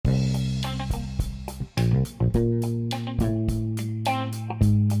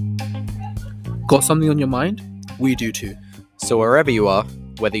Got something on your mind? We do too. So wherever you are,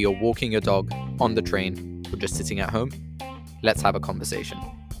 whether you're walking your dog, on the train, or just sitting at home, let's have a conversation.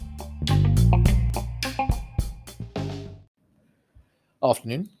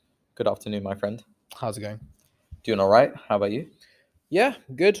 Afternoon. Good afternoon, my friend. How's it going? Doing all right? How about you? Yeah,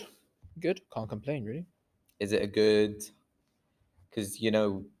 good. Good. Can't complain, really. Is it a good... Because,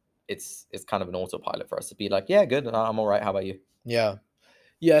 it's kind of an autopilot for us to be like, yeah, good, I'm all right. How about you? Yeah.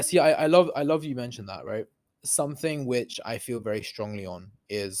 Yeah, see, I love you mentioned that, right? Something which I feel very strongly on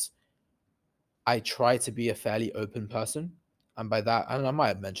is I try to be a fairly open person. And by that, and I might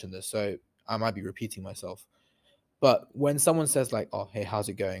have mentioned this, so I might be repeating myself. But when someone says like, oh, hey, how's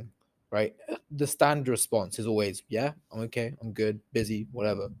it going? Right? The standard response is always, yeah, I'm okay, I'm good, busy,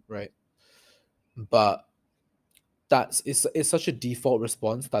 whatever, right? But it's such a default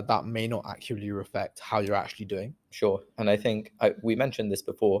response that may not accurately reflect how you're actually doing. Sure. And I think we mentioned this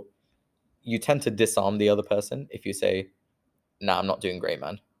before. You tend to disarm the other person if you say, nah, I'm not doing great,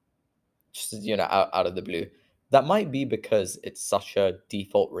 man. Just, out of the blue. That might be because it's such a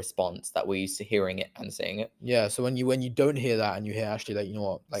default response that we're used to hearing it and saying it. Yeah. So when you don't hear that and you hear actually like, you know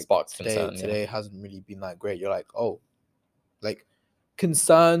what, like Sparks today concern, hasn't really been that great, you're like, oh, like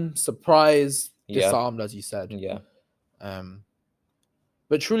concern, surprise, disarmed, as you said. Yeah.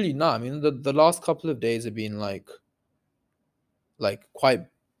 But truly, no. I mean, the last couple of days have been like quite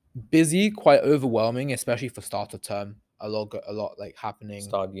busy, quite overwhelming, especially for start of term. A lot like happening.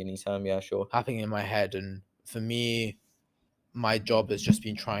 Start of uni term, yeah, sure. Happening in my head, and for me, my job has just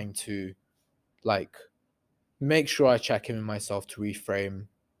been trying to like make sure I check in with myself to reframe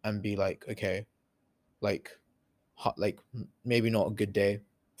and be like, okay, like maybe not a good day,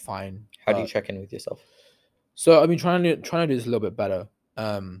 fine. How do you check in with yourself? So I've been trying to do this a little bit better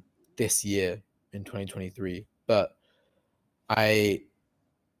this year in 2023, but I'm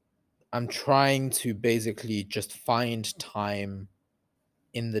trying to basically just find time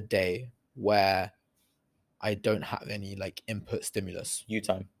in the day where I don't have any like input stimulus. You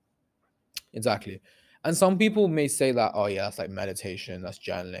time. Exactly. And some people may say that, oh yeah, that's like meditation, that's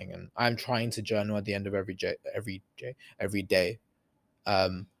journaling, and I'm trying to journal at the end of every day.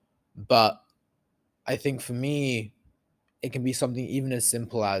 But I think for me, it can be something even as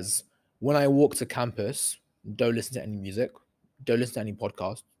simple as when I walk to campus, don't listen to any music, don't listen to any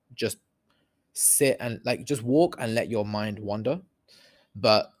podcast, just sit and like just walk and let your mind wander.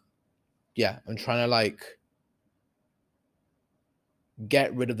 But yeah, I'm trying to like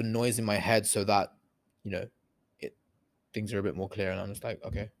get rid of the noise in my head so that things are a bit more clear, and I'm just like,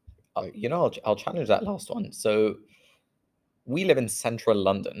 okay. Like, I'll challenge that last one. So we live in central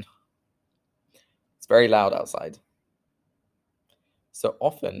London. It's very loud outside. So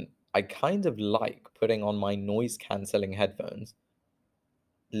often I kind of like putting on my noise cancelling headphones,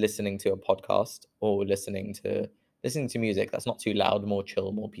 listening to a podcast or listening to music that's not too loud, more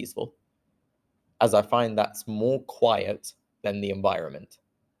chill, more peaceful. As I find that's more quiet than the environment,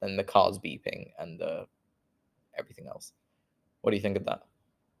 than the cars beeping and everything else. What do you think of that?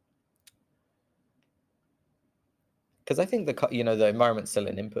 Because I think the environment's still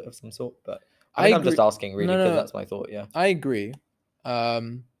an input of some sort, but I'm just asking really because that's my thought. Yeah, I agree.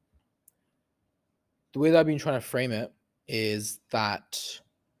 The way that I've been trying to frame it is that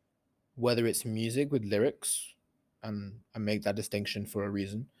whether it's music with lyrics, and I make that distinction for a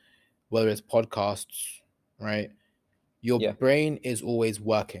reason, whether it's podcasts, right? Your brain is always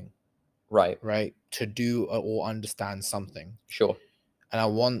working, right, to do or understand something. Sure. And I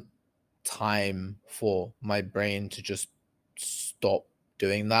want time for my brain to just stop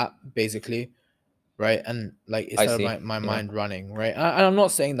doing that, basically, right? And like instead of my mind running, right? And I'm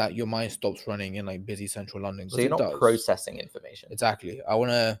not saying that your mind stops running in like busy central London. So you're not processing information. Exactly. I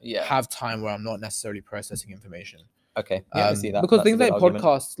want to have time where I'm not necessarily processing information. Okay. Yeah, I see that. Because things like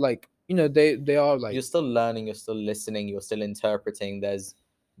podcasts, like they are like you're still learning, you're still listening, you're still interpreting. There's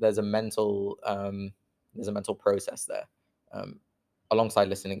a mental process there, alongside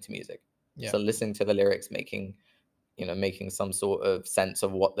listening to music. So listening to the lyrics, making some sort of sense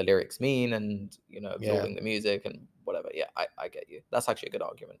of what the lyrics mean, and absorbing the music and whatever. Yeah, I get you. That's actually a good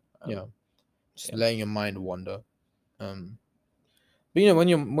argument. Just letting your mind wander. But when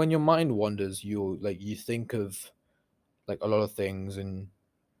your mind wanders, you think of like a lot of things, and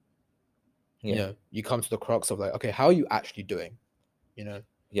you come to the crux of like, okay, how are you actually doing? And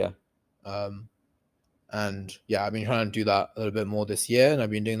I've been trying to do that a little bit more this year, and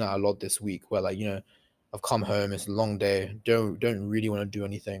I've been doing that a lot this week, where like I've come home, it's a long day, don't really want to do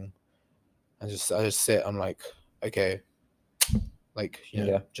anything, and I just sit, I'm like, okay, like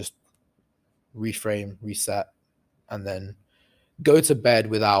just reframe, reset, and then go to bed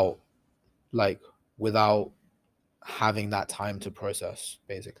like without having that time to process,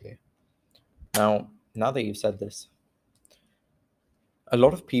 basically. Now that you've said this, a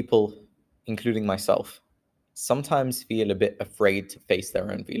lot of people, including myself, sometimes feel a bit afraid to face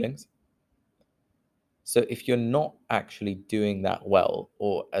their own feelings. So if you're not actually doing that well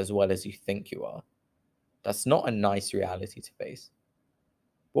or as well as you think you are, that's not a nice reality to face.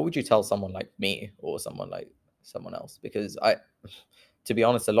 What would you tell someone like me or someone like someone else? Because to be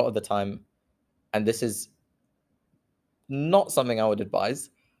honest, a lot of the time, and this is not something I would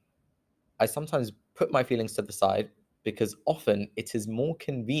advise, I sometimes put my feelings to the side because often it is more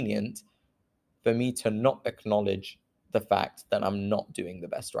convenient for me to not acknowledge the fact that I'm not doing the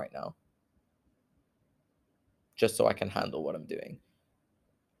best right now, just so I can handle what I'm doing.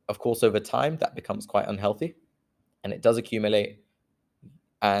 Of course, over time, that becomes quite unhealthy and it does accumulate.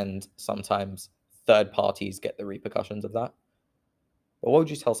 And sometimes third parties get the repercussions of that. But what would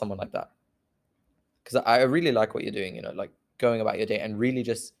you tell someone like that? Because I really like what you're doing, like going about your day and really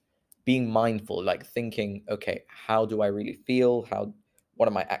just being mindful, like thinking, okay, how do I really feel? What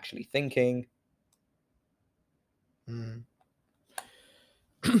am I actually thinking? Mm.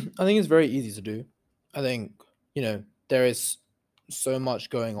 I think it's very easy to do. I think, there is so much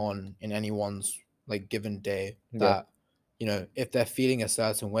going on in anyone's like given day Yeah. that, if they're feeling a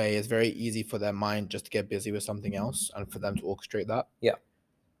certain way, it's very easy for their mind just to get busy with something else and for them to orchestrate that. Yeah.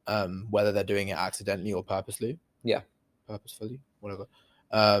 Whether they're doing it accidentally or Yeah. purposefully, whatever.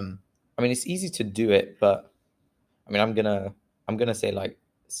 Um, I mean, it's easy to do it, but I mean, I'm gonna say like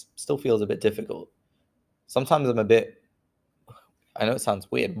still feels a bit difficult. Sometimes I'm a bit, I know it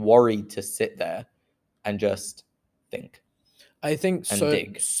sounds weird, worried to sit there and just think I think and so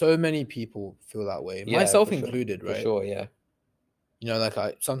dig. so many people feel that way, Yeah, myself for sure. included, For right? sure, yeah. Like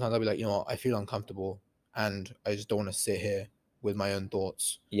sometimes I'll be like, I feel uncomfortable and I just don't want to sit here with my own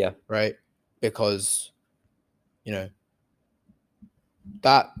thoughts, Yeah. right? Because, you know,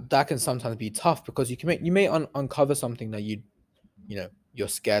 that can sometimes be tough because you may uncover something that you're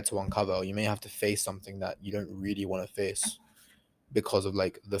scared to uncover, or you may have to face something that you don't really want to face because of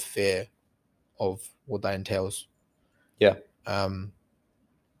like the fear of what that entails. Yeah. Um,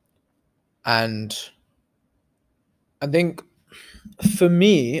 and I think for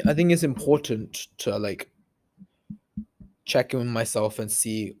me, I think it's important to like check in with myself and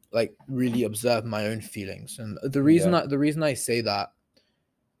see, like, really observe my own feelings. And Yeah. the reason I say that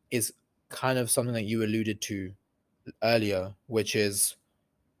is kind of something that you alluded to earlier, which is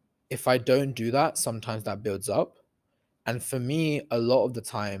if I don't do that, sometimes that builds up. And for me, a lot of the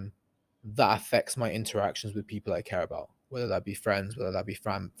time, that affects my interactions with people I care about, whether that be friends, whether that be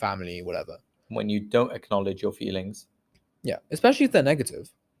family, whatever. When you don't acknowledge your feelings, Yeah, especially if they're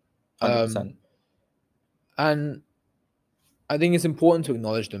negative. Um, 100%. and I think it's important to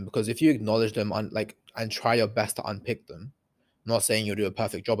acknowledge them because if you acknowledge them and try your best to unpick them, I'm not saying you'll do a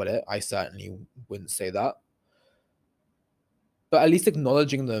perfect job at it. I certainly wouldn't say that. But at least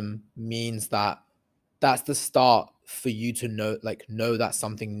acknowledging them means that that's the start for you to know that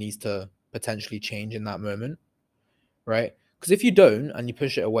something needs to potentially change in that moment, right? Because if you don't and you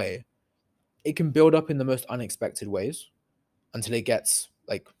push it away, it can build up in the most unexpected ways until it gets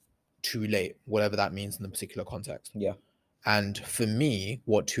like too late, whatever that means in the particular context. Yeah. And for me,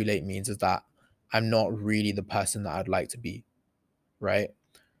 what too late means is that I'm not really the person that I'd like to be, right?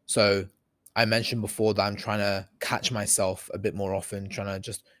 So I mentioned before that I'm trying to catch myself a bit more often, trying to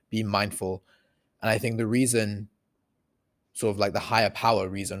just be mindful. And I think the reason, sort of like the higher power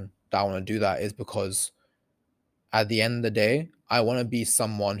reason that I want to do that is because at the end of the day, I want to be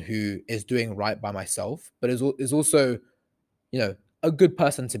someone who is doing right by myself, but is also, a good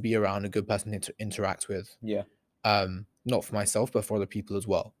person to be around, a good person to interact with. Yeah. Not for myself, but for other people as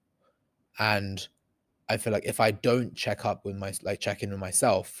well. And I feel like if I don't check in with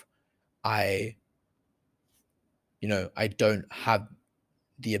myself, I, I don't have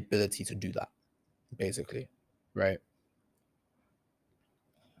the ability to do that, basically. Right.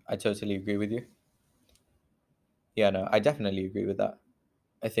 I totally agree with you. Yeah, no, I definitely agree with that.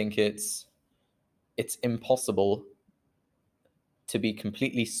 I think it's impossible to be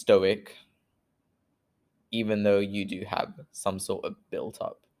completely stoic even though you do have some sort of built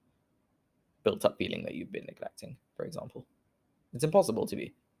up feeling that you've been neglecting, for example. It's impossible to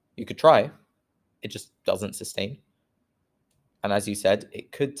be. You could try, it just doesn't sustain. And as you said,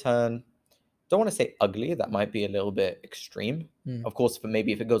 it could turn, don't want to say ugly, that might be a little bit extreme. Mm. Of course, for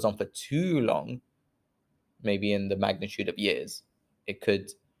maybe if it goes on for too long, maybe in the magnitude of years, it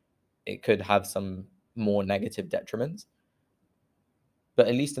could have some more negative detriments. But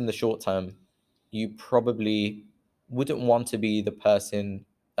at least in the short term, you probably wouldn't want to be the person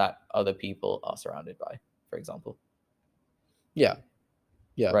that other people are surrounded by, for example. Yeah.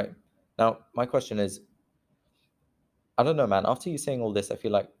 Yeah. Right. Now, my question is, I don't know, man. After you saying all this, I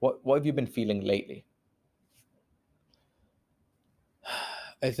feel like what have you been feeling lately?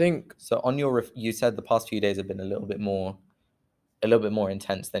 I think So on your you said the past few days have been a little bit more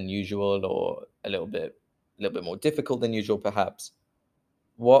intense than usual, or a little bit more difficult than usual, perhaps.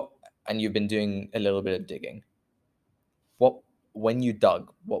 What and you've been doing a little bit of digging. What when you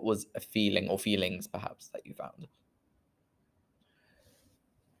dug, what was a feeling or feelings perhaps that you found?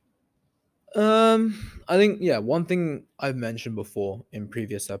 I think yeah, one thing I've mentioned before in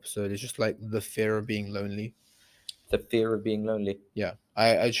previous episode is just like the fear of being lonely. The fear of being lonely. Yeah.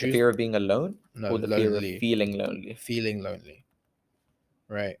 I The choose fear of being alone, no, or the fear of lonely, feeling lonely? feeling lonely,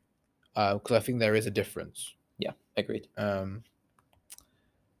 right? Because I think there is a difference. Yeah, agreed. Um,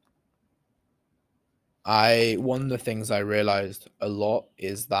 I one of the things I realized a lot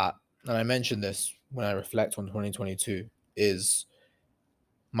is that, and I mentioned this when I reflect on 2022, is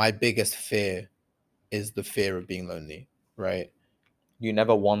my biggest fear is the fear of being lonely, right? You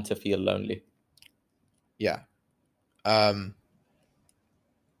never want to feel lonely. Yeah. Um,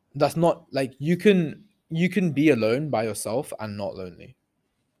 that's not like you can be alone by yourself and not lonely.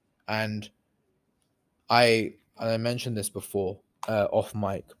 And I mentioned this before off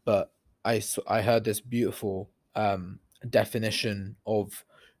mic, but I heard this beautiful definition of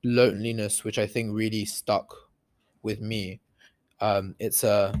loneliness, which I think really stuck with me. It's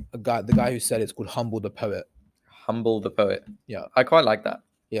a guy, the guy who said it's called Humble the Poet. Humble the poet. Yeah, I quite like that.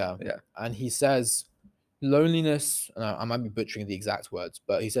 yeah, Yeah. and he says loneliness. I might be butchering the exact words,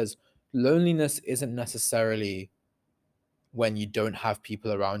 but he says loneliness isn't necessarily when you don't have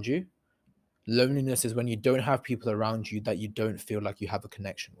people around you. Loneliness is when you don't have people around you that you don't feel like you have a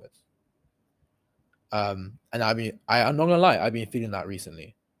connection with. And I'm not gonna lie, I've been feeling that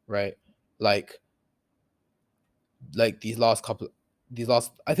recently, right? Like like these last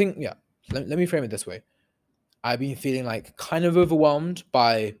I think yeah, let me frame it this way. I've been feeling like kind of overwhelmed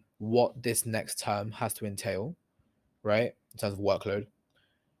by what this next term has to entail, right? In terms of workload.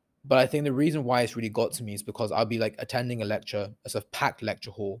 But I think the reason why it's really got to me is because I'll be like attending a lecture, it's a packed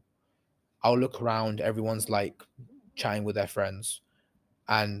lecture hall. I'll look around, everyone's like chatting with their friends.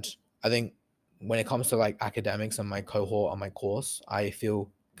 And I think when it comes to like academics and my cohort and my course, I feel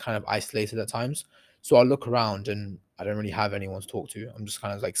kind of isolated at times. So I'll look around and I don't really have anyone to talk to. I'm just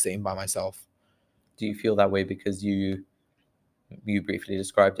kind of like sitting by myself. Do you feel that way because you briefly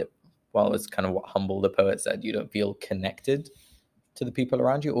described it? Well, it's kind of what Humble the poet said. You don't feel connected to the people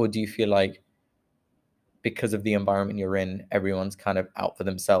around you, or do you feel like because of the environment you're in, everyone's kind of out for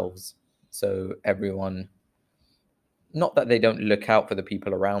themselves? So everyone, not that they don't look out for the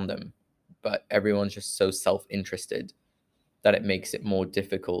people around them, but everyone's just so self-interested that it makes it more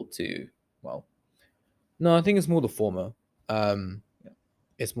difficult to, well, No, I think it's more the former. yeah,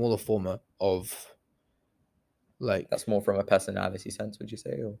 It's more the former of that's like more from a personality sense, would you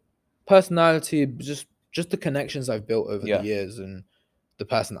say? Or personality, just the connections I've built over the yeah, years and the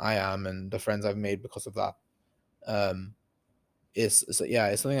person I am and the friends I've made because of that. Um, yeah,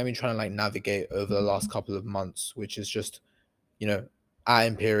 it's something I've been trying to like navigate over the last couple of months, which is just at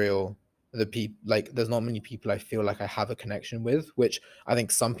Imperial, the people like there's not many people I feel like I have a connection with, which I think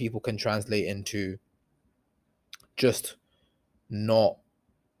some people can translate into just not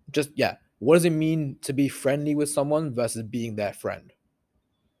just yeah. What does it mean to be friendly with someone versus being their friend,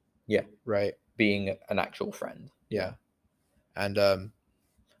 yeah, right? being an actual friend. Yeah. Yeah, and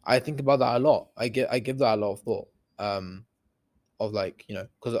I think about that a lot. I give that a lot of thought. Of like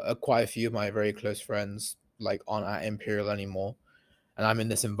because quite a few of my very close friends like aren't at Imperial anymore, and I'm in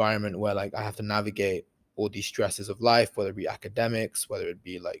this environment where like I have to navigate all these stresses of life, whether it be academics, whether it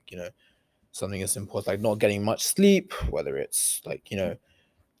be like something as simple as like not getting much sleep, whether it's like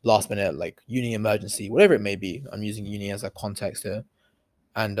last minute like uni emergency, whatever it may be. I'm using uni as a context here,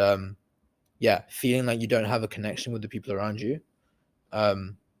 and yeah, feeling like you don't have a connection with the people around you,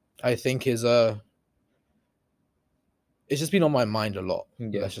 um, I think is it's just been on my mind a lot.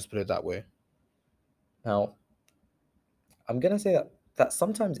 Yeah. Let's just put it that way. Now, I'm gonna say that that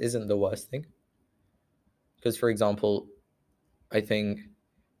sometimes isn't the worst thing. Because, for example, I think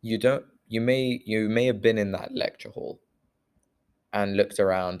you may have been in that lecture hall and looked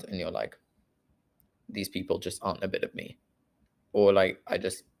around and you're like, these people just aren't a bit of me. Or like I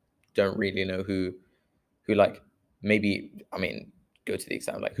just don't really know who like maybe I mean, go to the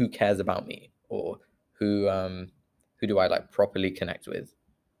example like who cares about me? Or who do I like properly connect with?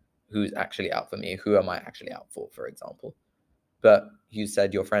 Who's actually out for me? Who am I actually out for example? But you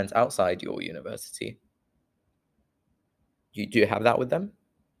said your friends outside your university. You do have that with them,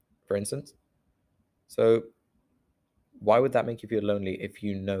 for instance. So why would that make you feel lonely if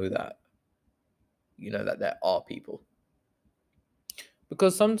you know that there are people?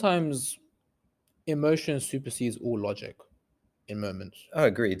 Because sometimes emotion supersedes all logic in moments, Oh,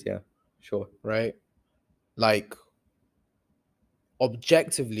 agreed. Yeah, sure. right? Like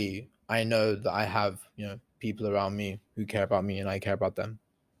objectively, I know that I have, people around me who care about me and I care about them.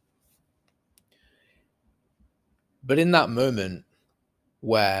 But in that moment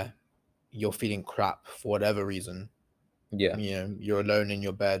where you're feeling crap for whatever reason, Yeah, you're alone in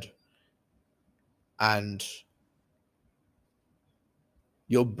your bed and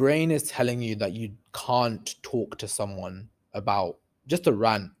your brain is telling you that you can't talk to someone about just a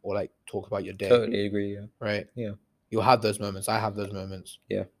rant or like talk about your day, totally agree. Yeah, right? yeah, You'll have those moments. I have those moments.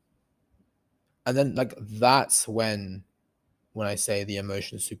 yeah, And then like that's when I say the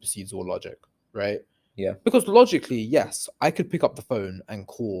emotion supersedes all logic, right? yeah. Because logically, yes, I could pick up the phone and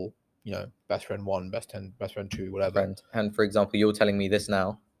call, best friend one, best friend two, whatever. Friend. And for example, you're telling me this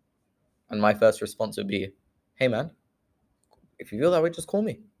now, and my first response would be, "Hey, man, if you feel that way, just call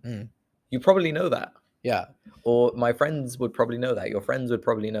me." Mm. You probably know that. Yeah. Or my friends would probably know that. Your friends would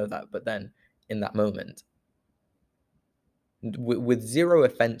probably know that. But then in that moment, with zero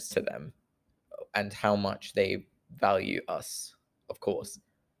offense to them and how much they value us, of course,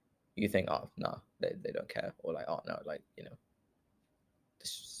 you think, oh, no, they don't care. Or like, oh, no, like,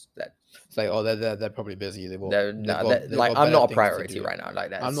 that It's like, oh, they're probably busy. they're They've no, got they've like, got I'm better not a things to priority do. right now.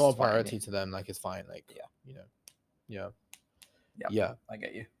 Like, I'm not that's a fine. priority to them. Like it's fine. Like Yeah. yeah, Yeah. yeah. I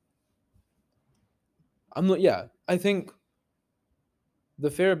get you. I'm not. Yeah, I think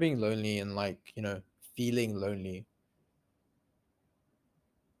the fear of being lonely and like feeling lonely.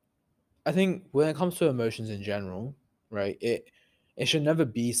 I think when it comes to emotions in general, right? It should never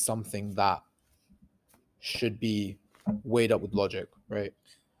be something that should be weighed up with logic, right?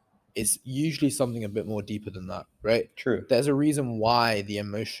 It's usually something a bit more deeper than that, right? True. There's a reason why the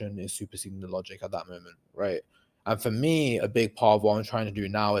emotion is superseding the logic at that moment, right? And for me, a big part of what I'm trying to do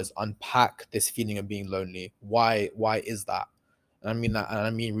now is unpack this feeling of being lonely. Why is that? And I mean that, and I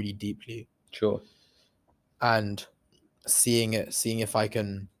mean really deeply. Sure. And seeing if I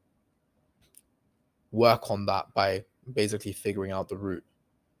can work on that by basically figuring out the root.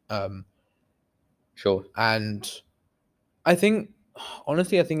 Sure. And I think,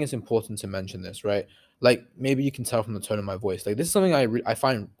 honestly, I think it's important to mention this, right? Like maybe you can tell from the tone of my voice. Like this is something I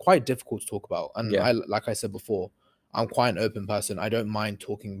find quite difficult to talk about. And Yeah. like I said before, I'm quite an open person. I don't mind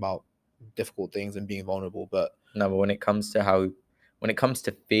talking about difficult things and being vulnerable. But No, but when it comes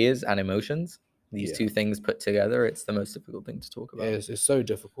to fears and emotions, these yeah, two things put together, it's the most difficult thing to talk about. it's so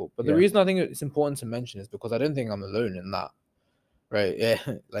difficult. But the Yeah. reason I think it's important to mention is because I don't think I'm alone in that. Right? Yeah,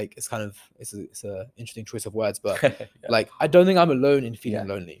 like it's kind of it's a interesting choice of words, but Yeah. like I don't think I'm alone in feeling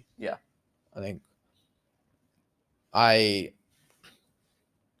Yeah. lonely. Yeah. I think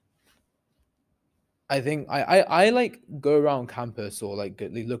I I like go around campus or like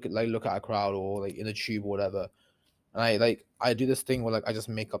look at a crowd or like in a tube or whatever, and I do this thing where like I just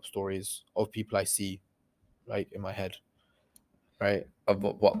make up stories of people I see, right, in my head, right? Of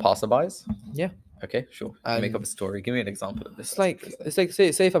what passerbys? Yeah, Okay, sure. You make up a and story. Give me an example of this. it's That's like interesting. it's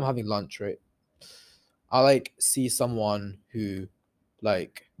like say if I'm having lunch, right? I like see someone who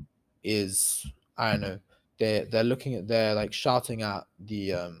like is I don't know they're looking at they're like shouting at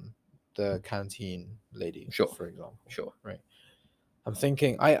the canteen lady, Sure. for example, Sure. right? I'm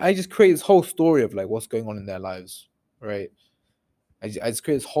thinking I just create this whole story of like what's going on in their lives, right? I just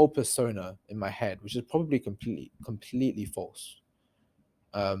create this whole persona in my head, which is probably completely false.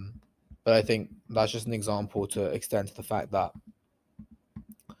 Um, but I think that's just an example to extend to the fact that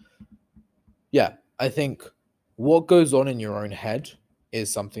yeah, I think what goes on in your own head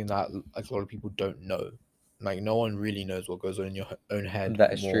is something that like a lot of people don't know. Like no one really knows what goes on in your own head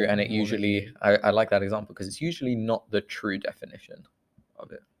That is true. And it more than usually, you. I like that example because it's usually not the true definition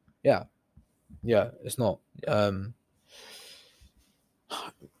of it. Yeah, yeah, it's not. Yeah.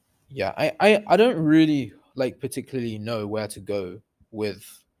 Yeah, I don't really like particularly know where to go with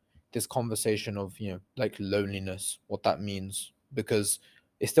this conversation of like loneliness, what that means, because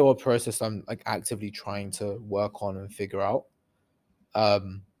it's still a process I'm like actively trying to work on and figure out.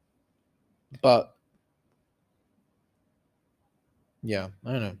 Um, but yeah,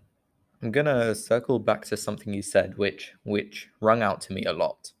 I don't know. I'm gonna circle back to something you said, which rung out to me a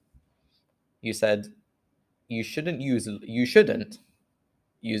lot. You said you shouldn't use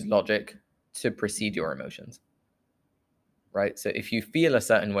logic to precede your emotions. Right? So if you feel a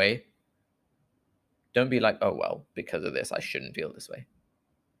certain way, Don't be like, oh well, because of this I shouldn't feel this way.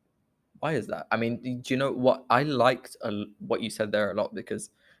 Why is that? I mean, do you know what I liked what you said there a lot, because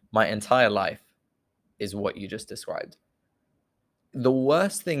my entire life is what you just described. The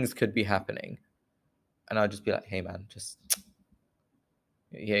worst things could be happening, and I'll just be like, hey man, just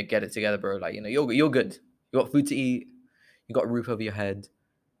yeah, get it together, bro. Like, you're good. You got food to eat, you got a roof over your head,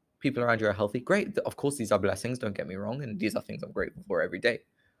 people around you are healthy. Great. Of course, these are blessings, don't get me wrong, and these are things I'm grateful for every day.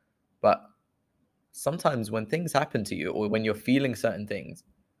 But sometimes when things happen to you, or when you're feeling certain things,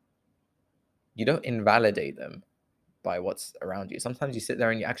 you don't invalidate them by what's around you. Sometimes you sit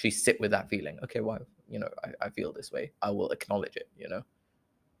there and you actually sit with that feeling. Okay, why? I feel this way. I will acknowledge it,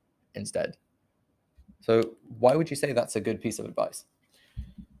 instead. So why would you say that's a good piece of advice?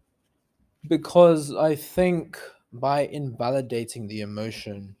 Because I think by invalidating the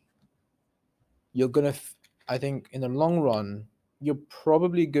emotion, you're gonna. I think in the long run, you're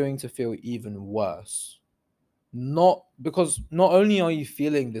probably going to feel even worse. Not because not only are you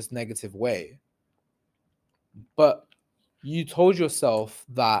feeling this negative way, but you told yourself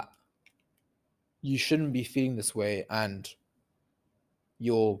that you shouldn't be feeling this way, and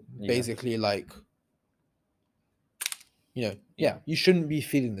you're basically like, you shouldn't be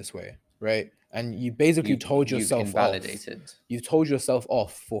feeling this way, right? And you basically told You've yourself invalidated. off. You've told yourself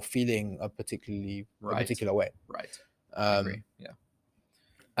off for feeling a particular way. Right. I agree. Yeah.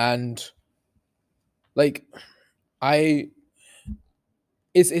 And like I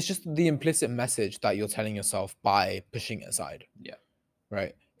it's just the implicit message that you're telling yourself by pushing it aside. Yeah.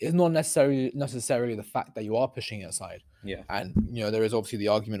 Right. It's not necessarily the fact that you are pushing it aside. Yeah. And there is obviously the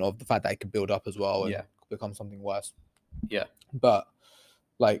argument of the fact that it could build up as well and become something worse. Yeah. But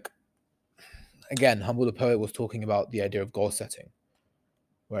like, again, Humble the Poet was talking about the idea of goal setting,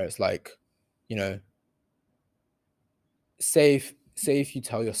 where it's like, say if you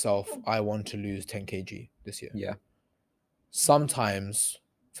tell yourself, I want to lose 10 kg this year. Yeah. Sometimes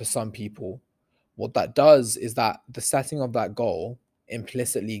for some people, what that does is that the setting of that goal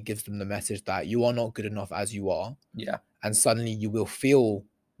implicitly gives them the message that you are not good enough as you are. Yeah. And suddenly you will feel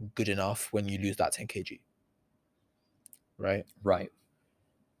good enough when you lose that 10 kg. Right? Right.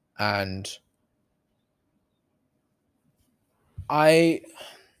 And I've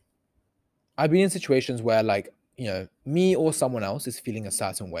been in situations where, like, me or someone else is feeling a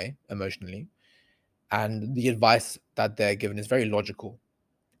certain way emotionally, and the advice that they're given is very logical.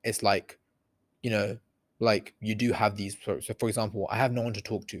 It's like, like, you do have these. So for example, I have no one to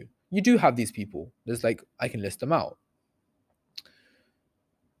talk to. You do have these people. There's like, I can list them out.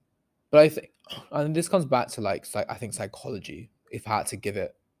 But I think, and this comes back to like I think psychology. If I had to give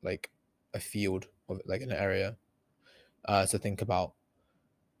it like a field of like an area to think about,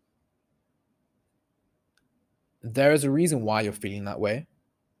 there is a reason why you're feeling that way.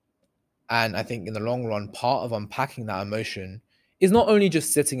 And I think in the long run, part of unpacking that emotion is not only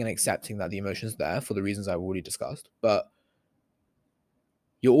just sitting and accepting that the emotion's there for the reasons I've already discussed, but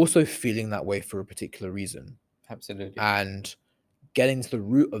you're also feeling that way for a particular reason. Absolutely. And getting to the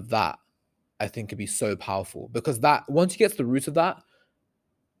root of that, I think, could be so powerful, because that once you get to the root of that,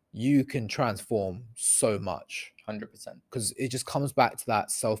 you can transform so much. 100%. Because it just comes back to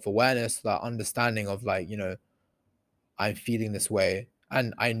that self-awareness, that understanding of like, I'm feeling this way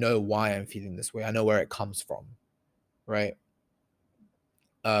and I know why I'm feeling this way. I know where it comes from. Right.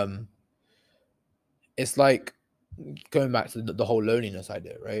 It's like going back to the whole loneliness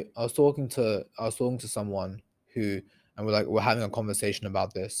idea, right? I was talking to someone who, and we're having a conversation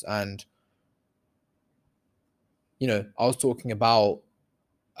about this, and I was talking about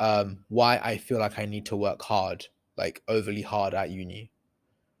why I feel like I need to work hard, like overly hard at uni,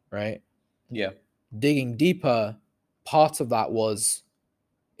 right? Yeah. Digging deeper, part of that was,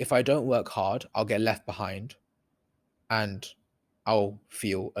 if I don't work hard, I'll get left behind and I'll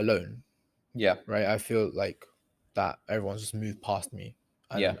feel alone. Yeah. Right? I feel like that everyone's just moved past me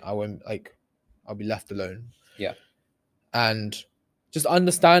and I won't, like, I'll be left alone. Yeah. And just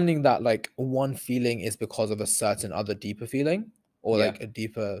understanding that like one feeling is because of a certain other deeper feeling, or like a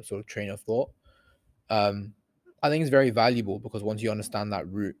deeper sort of train of thought. I think it's very valuable, because once you understand that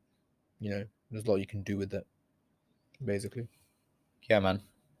root, there's a lot you can do with it, basically. Yeah, man.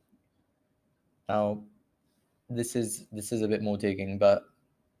 Now, this is a bit more digging, but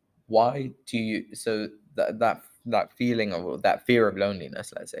why do you, so that feeling of that fear of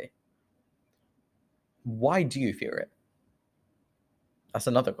loneliness, let's say, why do you fear it? That's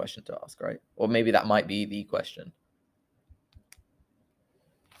another question to ask, right? Or maybe that might be the question.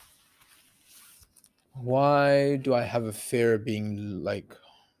 Why do I have a fear of being like...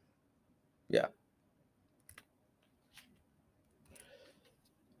 Yeah.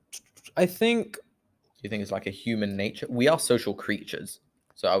 I think you think it's like a human nature? We are social creatures.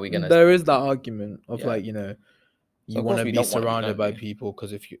 So are we gonna? There is that argument of Yeah. like, So you of want course to we be don't want to be surrounded by lonely. people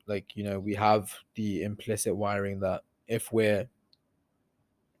because if you like, we have the implicit wiring that if we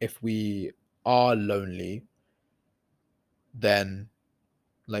are lonely, then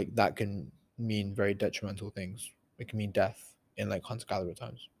like that can mean very detrimental things. It can mean death in like hunter-gatherer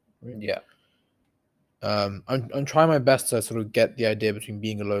times, right? Yeah. I'm trying my best to sort of get the idea between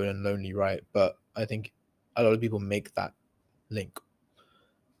being alone and lonely right, but I think a lot of people make that link.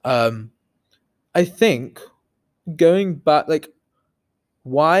 I think going back, like,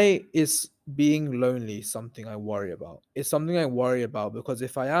 why is being lonely something I worry about? It's something I worry about because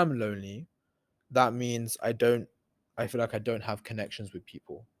if I am lonely, that means I feel like I don't have connections with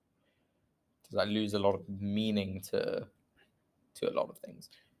people. Does that lose a lot of meaning to a lot of things?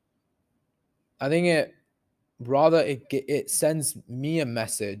 I think it sends me a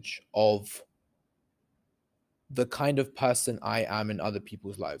message of the kind of person I am in other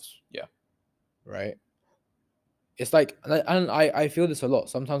people's lives. Yeah. Right. It's like, and I feel this a lot.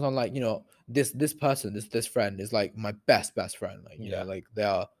 Sometimes I'm like, this person, this friend is like my best friend. Like, Yeah. like they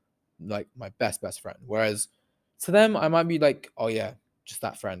are like my best friend. Whereas to them, I might be like, oh yeah, just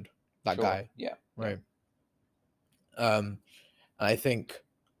that friend, that Sure. guy. Yeah. Right. And I think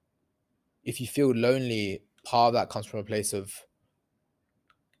if you feel lonely, part of that comes from a place of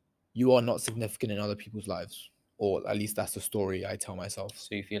you are not significant in other people's lives, or at least that's the story I tell myself.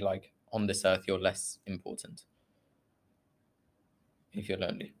 So you feel like on this earth you're less important if you're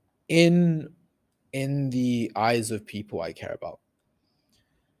lonely. In the eyes of people I care about.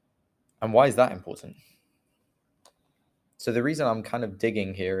 And why is that important? So the reason I'm kind of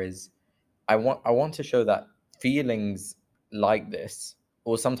digging here is I want to show that feelings like this,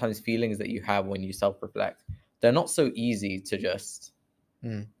 or sometimes feelings that you have when you self-reflect, they're not so easy to just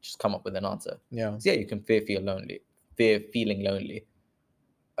come up with an answer. Yeah. So yeah, you can fear feeling lonely.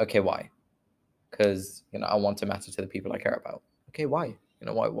 Okay, why? Because I want to matter to the people I care about. Okay, why?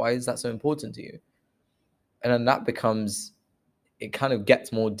 Why is that so important to you? And then that becomes, it kind of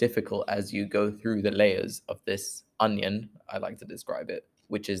gets more difficult as you go through the layers of this onion, I like to describe it,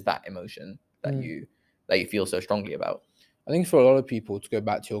 which is that emotion that you feel so strongly about. I think for a lot of people, to go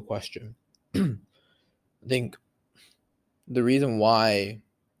back to your question, I think the reason why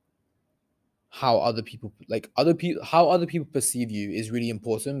how other people perceive you is really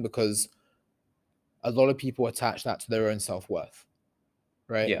important because a lot of people attach that to their own self-worth,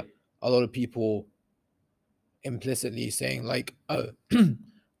 right? Yeah. A lot of people implicitly saying like, oh,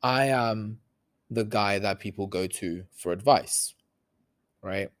 I am the guy that people go to for advice,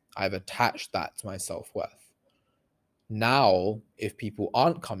 right? I've attached that to my self-worth. Now, if people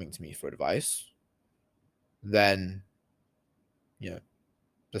aren't coming to me for advice, then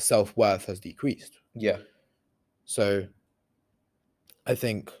the self-worth has decreased. Yeah. So I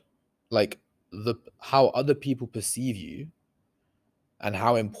think like how other people perceive you and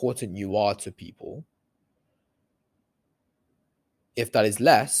how important you are to people, if that is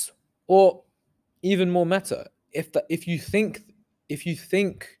less, or even more meta, if you think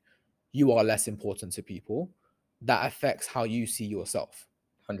you are less important to people, that affects how you see yourself.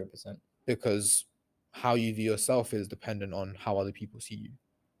 100%. Because how you view yourself is dependent on how other people see you.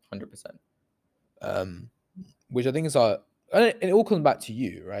 100%. Which I think and it all comes back to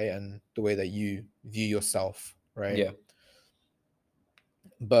you, right? And the way that you view yourself, right? Yeah.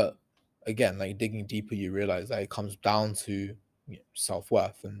 But again, like digging deeper, you realize that it comes down to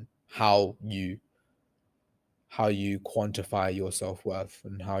self-worth and how you quantify your self-worth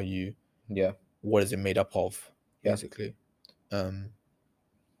and what is it made up of, basically. And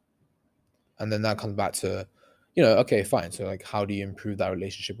then that comes back to, okay, fine. So like, how do you improve that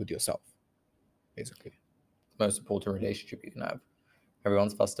relationship with yourself, basically? Most important relationship you can have.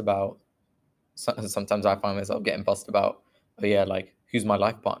 Everyone's fussed about. Sometimes I find myself getting fussed about, oh yeah, like who's my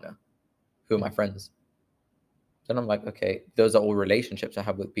life partner? Who are my friends? Then I'm like, okay, those are all relationships I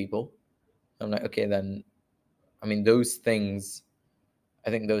have with people. I'm like, okay, then, I mean, those things, I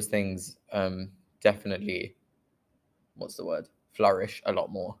think those things definitely, what's the word? Flourish a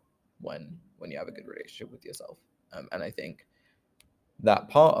lot more when you have a good relationship with yourself. And I think that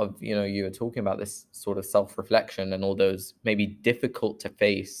part of, you were talking about this sort of self-reflection and all those maybe difficult to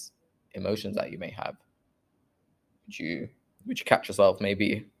face emotions that you may have, which you catch yourself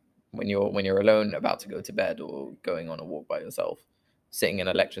maybe when you're alone about to go to bed or going on a walk by yourself, sitting in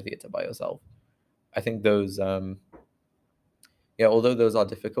a lecture theater by yourself. I think those although those are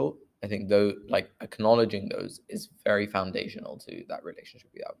difficult, I think though, like, acknowledging those is very foundational to that relationship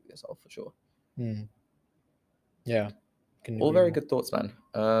you have with yourself, for sure. Yeah. All very good thoughts, man.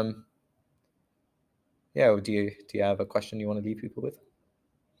 Yeah. Do you have a question you want to leave people with?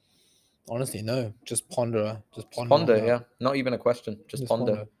 Honestly, no. Just ponder. Just Just ponder on ponder. that. Yeah. Not even a question. Just Just ponder.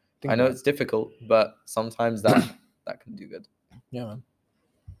 ponder. I Think know about it's difficult, but sometimes that can do good. it. Yeah, man.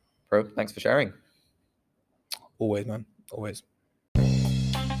 Bro, thanks for sharing. Always, man. Always.